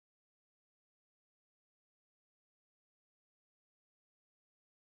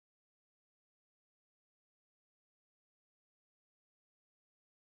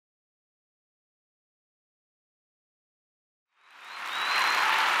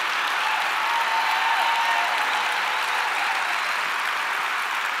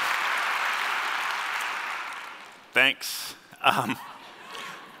Thanks.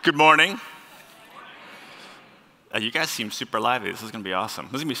 Good morning. You guys seem super lively. This is going to be awesome.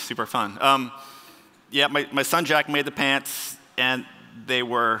 This is going to be super fun. Yeah, my son Jack made the pants, and they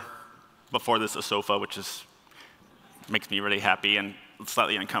were, before this, a sofa, which makes me really happy and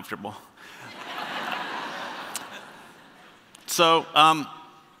slightly uncomfortable. So,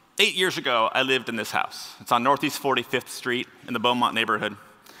 8 years ago, I lived in this house. It's on Northeast 45th Street in the Beaumont neighborhood.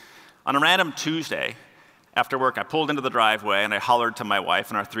 On a random Tuesday, after work, I pulled into the driveway and I hollered to my wife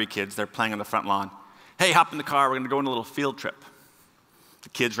and our 3 kids. They're playing on the front lawn. Hey, hop in the car. We're going to go on a little field trip. The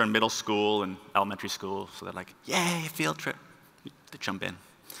kids are in middle school and elementary school, so they're like, yay, field trip. They jump in.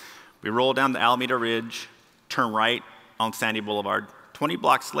 We roll down the Alameda Ridge, turn right on Sandy Boulevard. 20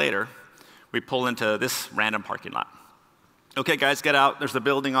 blocks later, we pull into this random parking lot. Okay, guys, get out. There's the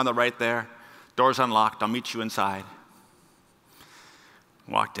building on the right there. Door's unlocked. I'll meet you inside.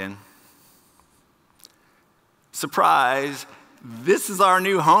 Walked in. Surprise, this is our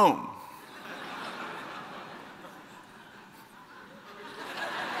new home.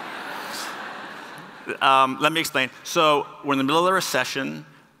 Let me explain. So we're in the middle of the recession.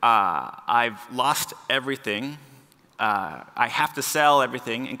 I've lost everything. I have to sell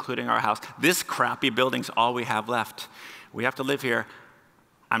everything, including our house. This crappy building's all we have left. We have to live here.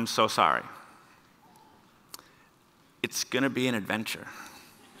 I'm so sorry. It's going to be an adventure.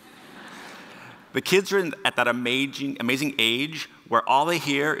 The kids are at that amazing age where all they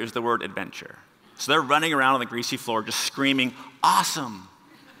hear is the word adventure. So they're running around on the greasy floor just screaming, awesome.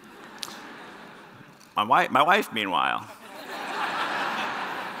 My wife, meanwhile,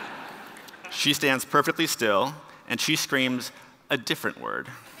 she stands perfectly still and she screams a different word.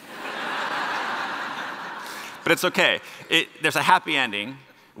 But it's okay. There's a happy ending.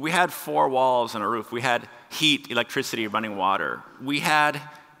 We had 4 walls and a roof. We had heat, electricity, running water. We had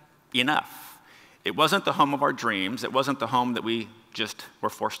enough. It wasn't the home of our dreams. It wasn't the home that we just were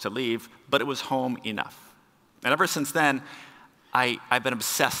forced to leave, but it was home enough. And ever since then, I've been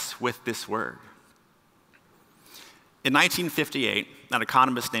obsessed with this word. In 1958, an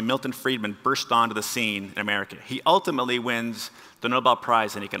economist named Milton Friedman burst onto the scene in America. He ultimately wins the Nobel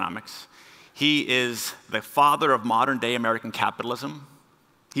Prize in economics. He is the father of modern-day American capitalism.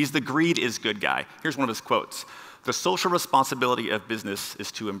 He's the greed is good guy. Here's one of his quotes. The social responsibility of business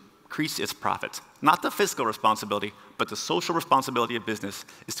is to increase its profits. Not the fiscal responsibility, but the social responsibility of business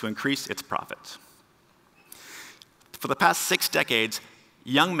is to increase its profits. For the past 6 decades,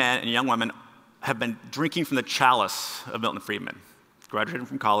 young men and young women have been drinking from the chalice of Milton Friedman, graduating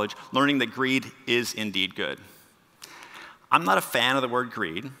from college, learning that greed is indeed good. I'm not a fan of the word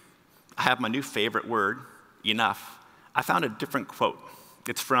greed. I have my new favorite word, enough. I found a different quote.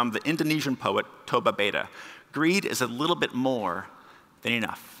 It's from the Indonesian poet Toba Beda. Greed is a little bit more than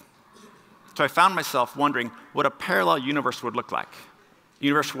enough. So I found myself wondering what a parallel universe would look like. A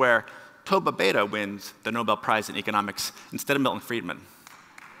universe where Toba Beda wins the Nobel Prize in economics instead of Milton Friedman.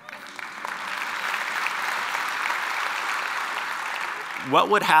 What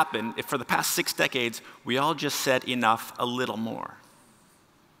would happen if for the past 6 decades, we all just said enough a little more?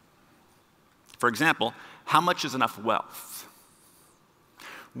 For example, how much is enough wealth?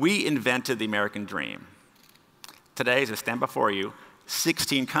 We invented the American dream. Today, as I stand before you,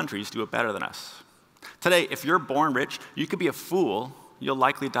 16 countries do it better than us. Today, if you're born rich, you could be a fool, you'll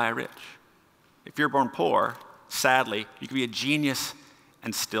likely die rich. If you're born poor, sadly, you could be a genius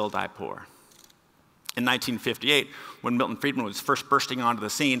and still die poor. In 1958, when Milton Friedman was first bursting onto the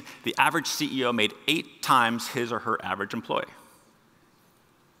scene, the average CEO made 8 times his or her average employee.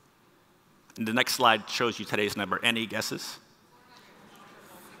 And the next slide shows you today's number. Any guesses?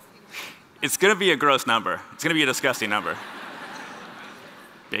 It's going to be a gross number. It's going to be a disgusting number.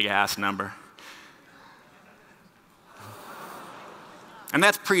 Big ass number. And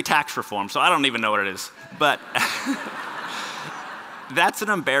that's pre-tax reform, so I don't even know what it is. But that's an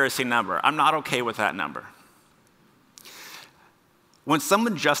embarrassing number. I'm not okay with that number. When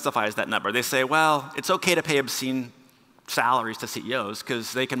someone justifies that number, they say, well, it's okay to pay obscene salaries to CEOs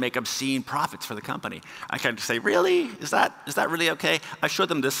because they can make obscene profits for the company. I kind of say, really? Is that really okay? I showed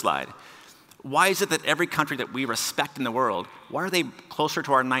them this slide. Why is it that every country that we respect in the world, why are they closer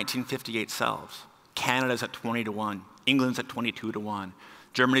to our 1958 selves? Canada's at 20-1, England's at 22-1,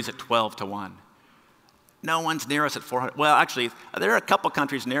 Germany's at 12-1. No one's near us at 400. Well, actually, there are a couple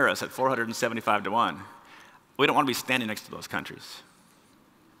countries near us at 475-1. We don't want to be standing next to those countries.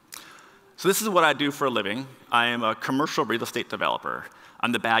 So this is what I do for a living. I am a commercial real estate developer.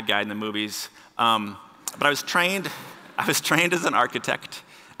 I'm the bad guy in the movies. But I was trained as an architect,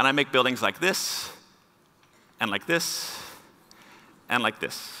 and I make buildings like this, and like this, and like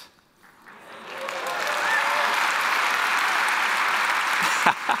this.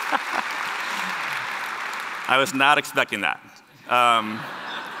 I was not expecting that.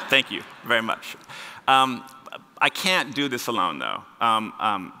 Thank you very much. I can't do this alone, though.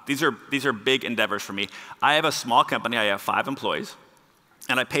 These are big endeavors for me. I have a small company. I have 5 employees,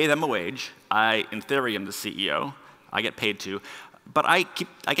 and I pay them a wage. I, in theory, am the CEO. I get paid too. But I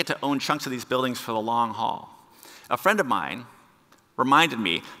get to own chunks of these buildings for the long haul. A friend of mine reminded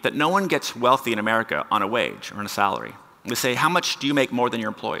me that no one gets wealthy in America on a wage or on a salary. They say, how much do you make more than your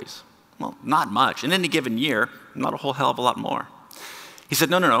employees? Well, not much. In any given year, not a whole hell of a lot more. He said,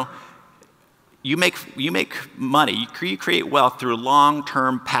 no. You make money, you create wealth through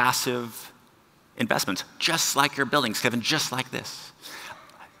long-term passive investments, just like your buildings, Kevin, just like this.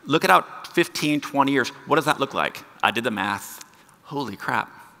 Look at out 15, 20 years. What does that look like? I did the math. Holy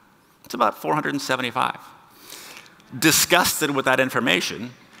crap. It's about 475. Disgusted with that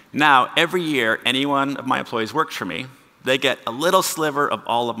information, now every year any one of my employees works for me, they get a little sliver of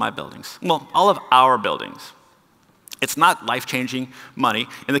all of my buildings. Well, all of our buildings. It's not life-changing money.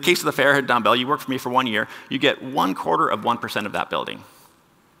 In the case of the Fairhead dumbbell, you work for me for 1 year, you get 1/4% of that building.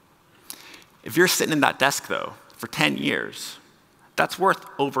 If you're sitting in that desk, though, for 10 years, that's worth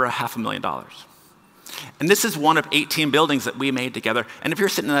over $500,000. And this is one of 18 buildings that we made together. And if you're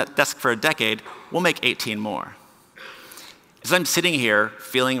sitting in that desk for a decade, we'll make 18 more. As I'm sitting here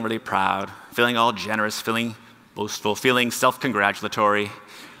feeling really proud, feeling all generous, feeling boastful, feeling self-congratulatory,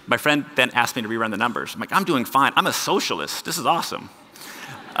 my friend then asked me to rerun the numbers. I'm like, I'm doing fine. I'm a socialist. This is awesome.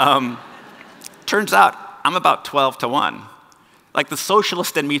 Turns out I'm about 12 to 1. Like the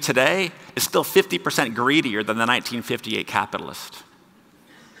socialist in me today is still 50% greedier than the 1958 capitalist.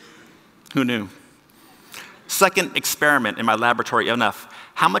 Who knew? Second experiment in my laboratory, enough.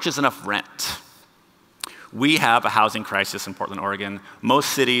 How much is enough rent? We have a housing crisis in Portland, Oregon.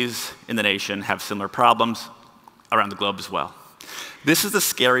 Most cities in the nation have similar problems around the globe as well. This is the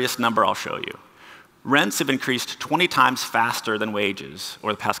scariest number I'll show you. Rents have increased 20 times faster than wages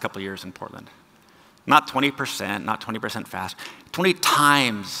over the past couple of years in Portland. Not 20%, not 20% fast, 20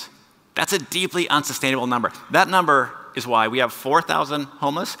 times. That's a deeply unsustainable number. That number is why we have 4,000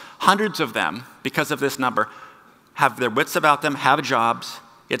 homeless. Hundreds of them, because of this number, have their wits about them, have jobs,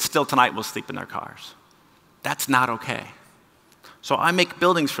 yet still tonight will sleep in their cars. That's not okay. So I make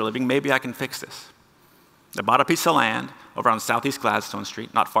buildings for a living. Maybe I can fix this. I bought a piece of land over on Southeast Gladstone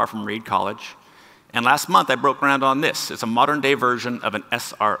Street, not far from Reed College. And last month, I broke ground on this. It's a modern-day version of an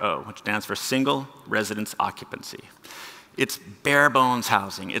SRO, which stands for Single Residence Occupancy. It's bare-bones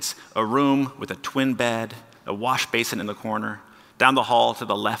housing. It's a room with a twin bed, a wash basin in the corner, down the hall to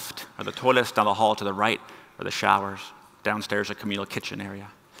the left are the toilets, down the hall to the right are the showers, downstairs a communal kitchen area.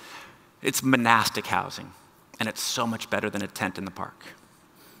 It's monastic housing, and it's so much better than a tent in the park.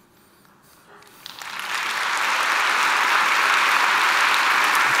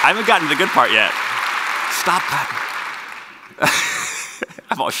 I haven't gotten to the good part yet. Stop clapping.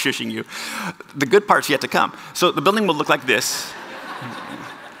 I'm all shushing you. The good part's yet to come. So the building will look like this.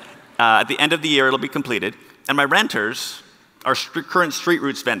 At the end of the year, it'll be completed. And my renters are current Street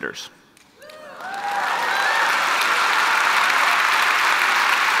Roots vendors.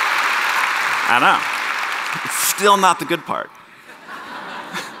 I know. It's still not the good part.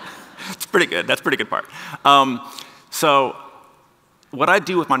 It's pretty good. That's a pretty good part. So what I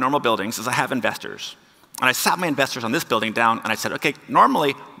do with my normal buildings is I have investors. And I sat my investors on this building down, and I said, OK,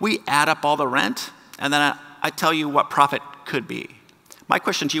 normally we add up all the rent, and then I tell you what profit could be. My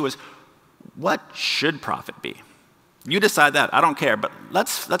question to you is, what should profit be? You decide that. I don't care. But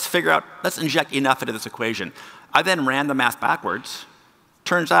let's figure out, let's inject enough into this equation. I then ran the math backwards.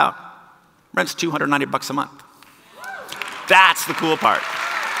 Turns out, rent's $290 a month. That's the cool part.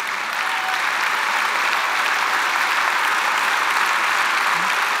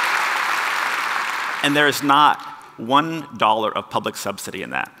 And there is not $1 of public subsidy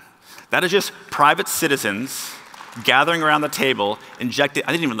in that. That is just private citizens gathering around the table, injecting,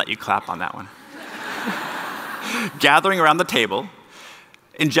 I didn't even let you clap on that one. Gathering around the table,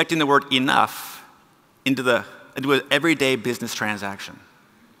 injecting the word enough into an everyday business transaction.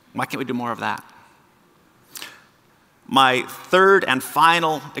 Why can't we do more of that? My third and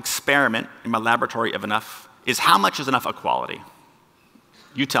final experiment in my laboratory of enough is how much is enough equality?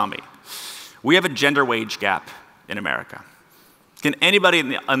 You tell me. We have a gender wage gap in America. Can anybody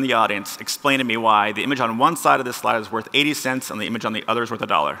in the audience explain to me why the image on one side of this slide is worth 80 cents and the image on the other is worth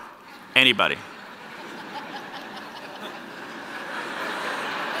 $1? Anybody?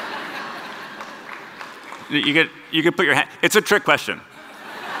 You could put your hand. It's a trick question.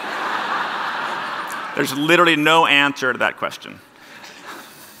 There's literally no answer to that question.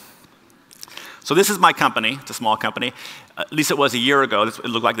 So this is my company. It's a small company. At least it was a year ago. It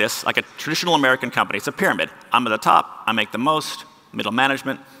looked like this, like a traditional American company. It's a pyramid. I'm at the top. I make the most. Middle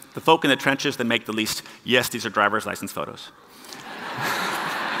management. The folk in the trenches, they make the least. Yes, these are driver's license photos.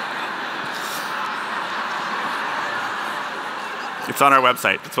 It's on our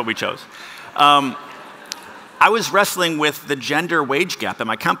website. That's what we chose. I was wrestling with the gender wage gap in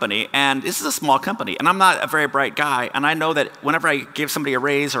my company, and this is a small company, and I'm not a very bright guy, and I know that whenever I gave somebody a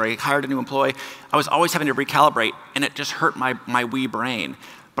raise or I hired a new employee, I was always having to recalibrate, and it just hurt my wee brain.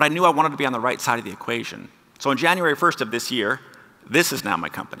 But I knew I wanted to be on the right side of the equation. So on January 1st of this year, this is now my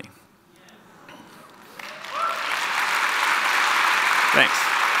company. Thanks.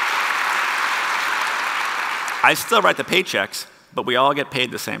 I still write the paychecks, but we all get paid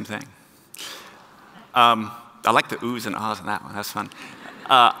the same thing. I like the oohs and ahs on that one. That's fun.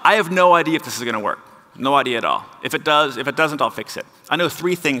 I have no idea if this is going to work. No idea at all. If it doesn't, I'll fix it. I know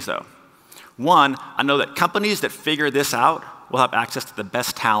 3 things, though. 1, I know that companies that figure this out will have access to the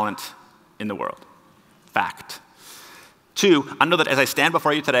best talent in the world. Fact. 2, I know that as I stand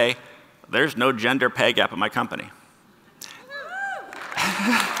before you today, there's no gender pay gap in my company.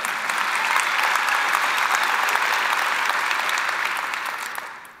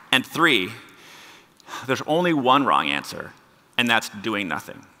 And 3, there's only one wrong answer, and that's doing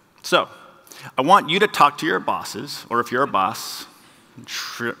nothing. So I want you to talk to your bosses, or if you're a boss,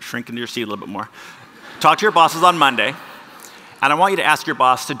 shrink into your seat a little bit more. Talk to your bosses on Monday, and I want you to ask your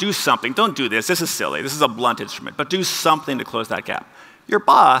boss to do something. Don't do this. This is silly. This is a blunt instrument, but do something to close that gap. Your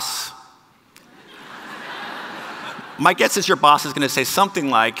boss, my guess is your boss is going to say something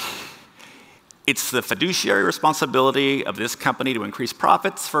like, it's the fiduciary responsibility of this company to increase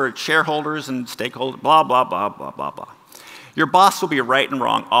profits for its shareholders and stakeholders, blah, blah, blah, blah, blah, blah. Your boss will be right and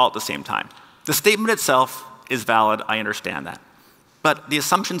wrong all at the same time. The statement itself is valid, I understand that. But the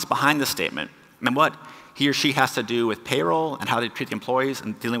assumptions behind the statement and what he or she has to do with payroll and how they treat the employees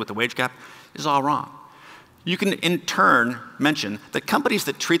and dealing with the wage gap is all wrong. You can, in turn, mention that companies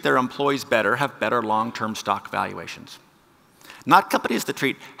that treat their employees better have better long-term stock valuations. Not companies that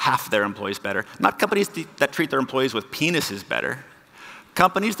treat half their employees better. Not companies that treat their employees with penises better.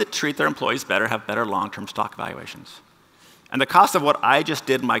 Companies that treat their employees better have better long-term stock valuations. And the cost of what I just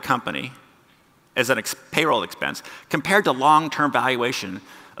did in my company as a payroll expense compared to long-term valuation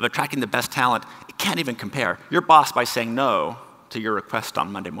of attracting the best talent, it can't even compare. Your boss, by saying no to your request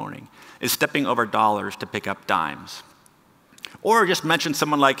on Monday morning, is stepping over dollars to pick up dimes. Or just mention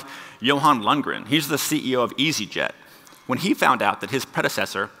someone like Johan Lundgren. He's the CEO of EasyJet. When he found out that his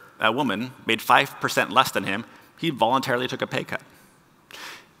predecessor, a woman, made 5% less than him, he voluntarily took a pay cut.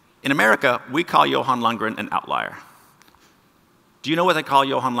 In America, we call Johan Lundgren an outlier. Do you know what they call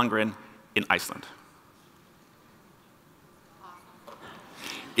Johan Lundgren in Iceland?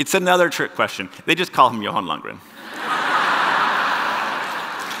 It's another trick question. They just call him Johan Lundgren.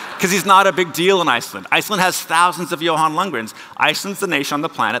 Because he's not a big deal in Iceland. Iceland has thousands of Johan Lundgrens. Iceland's the nation on the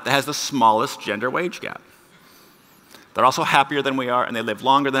planet that has the smallest gender wage gap. They're also happier than we are, and they live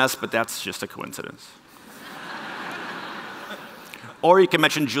longer than us, but that's just a coincidence. Or you can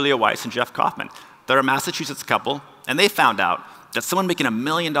mention Julia Weiss and Jeff Kaufman. They're a Massachusetts couple, and they found out that someone making $1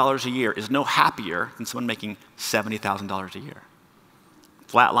 million a year is no happier than someone making $70,000 a year.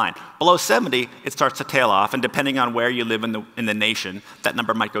 Flat line. Below 70, it starts to tail off, and depending on where you live in the nation, that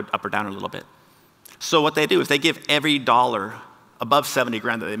number might go up or down a little bit. So what they do is they give every dollar above 70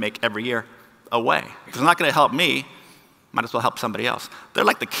 grand that they make every year away. Because it's not going to help me. Might as well help somebody else. They're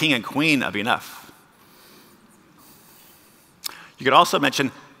like the king and queen of enough. You could also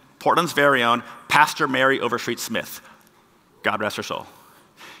mention Portland's very own Pastor Mary Overstreet Smith. God rest her soul.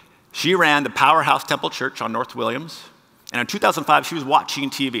 She ran the Powerhouse Temple Church on North Williams. And in 2005, she was watching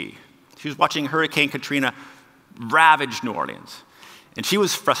TV. She was watching Hurricane Katrina ravage New Orleans. And she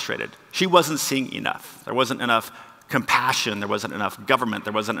was frustrated. She wasn't seeing enough. There wasn't enough compassion. There wasn't enough government.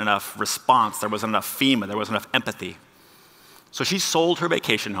 There wasn't enough response. There wasn't enough FEMA. There wasn't enough empathy. So she sold her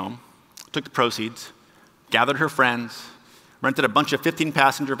vacation home, took the proceeds, gathered her friends, rented a bunch of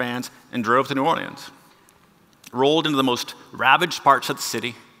 15-passenger vans, and drove to New Orleans. Rolled into the most ravaged parts of the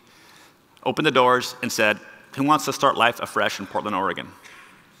city, opened the doors, and said, "Who wants to start life afresh in Portland, Oregon?"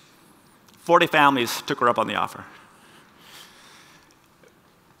 40 families took her up on the offer.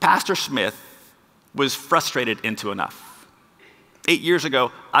 Pastor Smith was frustrated into enough. 8 years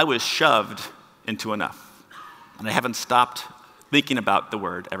ago, I was shoved into enough. And I haven't stopped thinking about the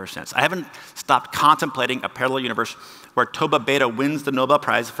word ever since. I haven't stopped contemplating a parallel universe where Toba Beta wins the Nobel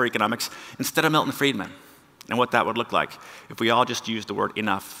Prize for economics instead of Milton Friedman, and what that would look like if we all just used the word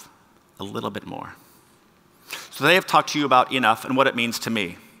enough a little bit more. So today I've talked to you about enough and what it means to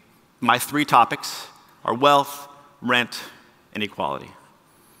me. My 3 topics are wealth, rent, and equality.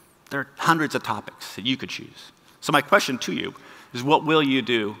 There are hundreds of topics that you could choose. So my question to you is, what will you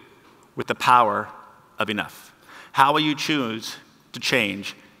do with the power of enough? How will you choose to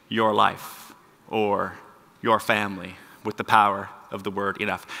change your life or your family with the power of the word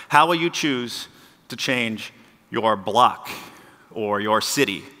enough? How will you choose to change your block or your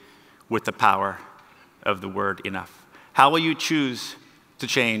city with the power of the word enough? How will you choose to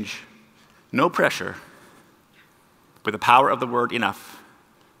change, no pressure, with the power of the word enough,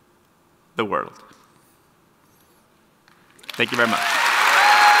 the world? Thank you very much.